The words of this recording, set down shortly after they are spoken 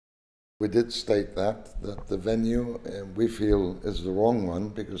We did state that the venue we feel is the wrong one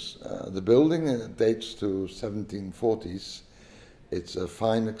because the building dates to 1740s. It's a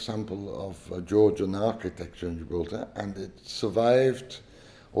fine example of Georgian architecture in Gibraltar, and it survived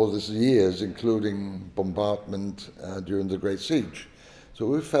all these years, including bombardment during the Great Siege. So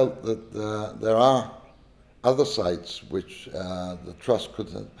we felt that there are other sites which the Trust could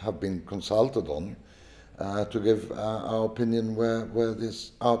have been consulted on to give our opinion where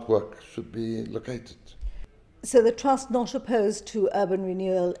this artwork should be located. So the Trust not opposed to urban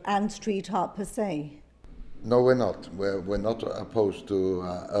renewal and street art per se? No, we're not. We're not opposed to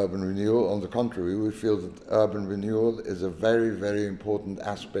urban renewal. On the contrary, we feel that urban renewal is a very, very important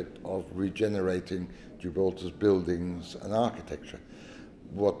aspect of regenerating Gibraltar's buildings and architecture.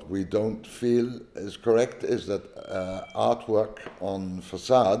 What we don't feel is correct is that artwork on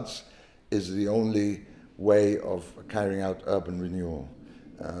facades is the only way of carrying out urban renewal.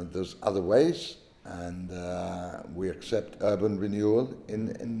 There's other ways, and we accept urban renewal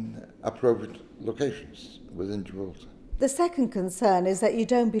in appropriate locations within Gibraltar. The second concern is that you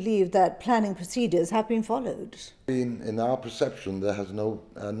don't believe that planning procedures have been followed. In our perception, there has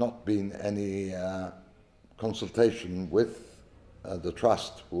not been any consultation with the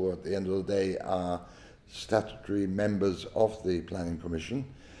Trust, who at the end of the day are statutory members of the Planning Commission.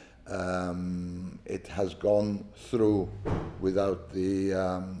 It has gone through without the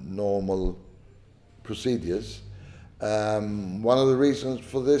normal procedures. One of the reasons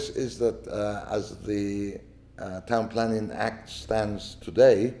for this is that as the Town Planning Act stands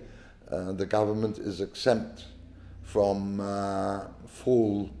today, the government is exempt from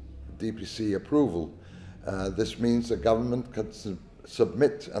full DPC approval. This means the government can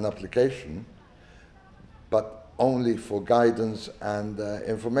submit an application, but only for guidance and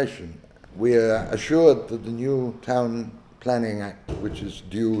information. We are assured that the new Town Planning Act, which is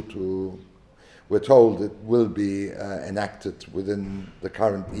due to, we're told it will be enacted within the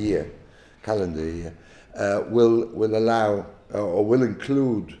current year, calendar year, will allow or will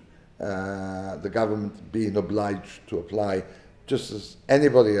include the government being obliged to apply just as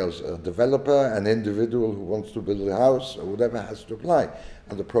anybody else, a developer, an individual who wants to build a house or whatever has to apply,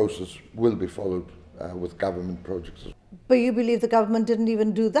 and the process will be followed with government projects. But you believe the government didn't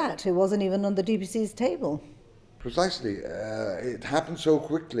even do that? It wasn't even on the DPC's table? Precisely. It happened so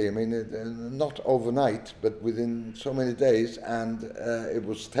quickly. I mean, not overnight, but within so many days, and it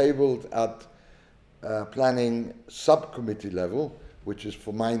was tabled at planning subcommittee level, which is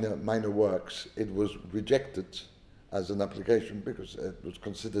for minor works. It was rejected as an application because it was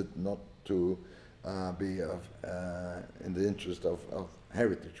considered not to be in the interest of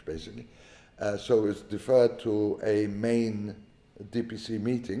heritage, basically. So it's deferred to a main DPC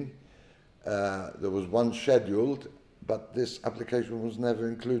meeting. There was one scheduled, but this application was never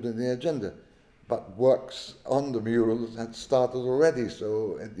included in the agenda. But works on the murals had started already,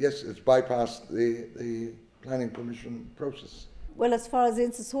 so yes, it's bypassed the Planning Commission process. Well, as far as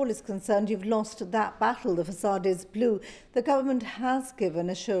Incisol is concerned, you've lost that battle. The facade is blue. The government has given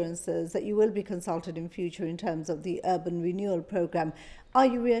assurances that you will be consulted in future in terms of the urban renewal programme. Are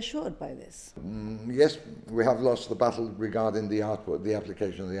you reassured by this? Yes, we have lost the battle regarding the artwork, the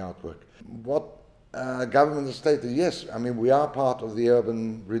application of the artwork. What government has stated, yes, I mean, we are part of the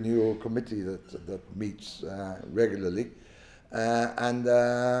Urban Renewal Committee that meets regularly, and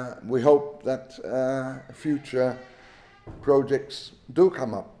we hope that future projects do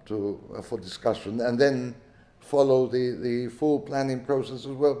come up for discussion and then follow the full planning process as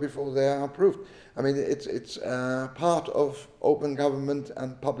well before they are approved. I mean, it's part of open government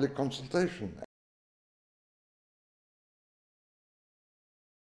and public consultation.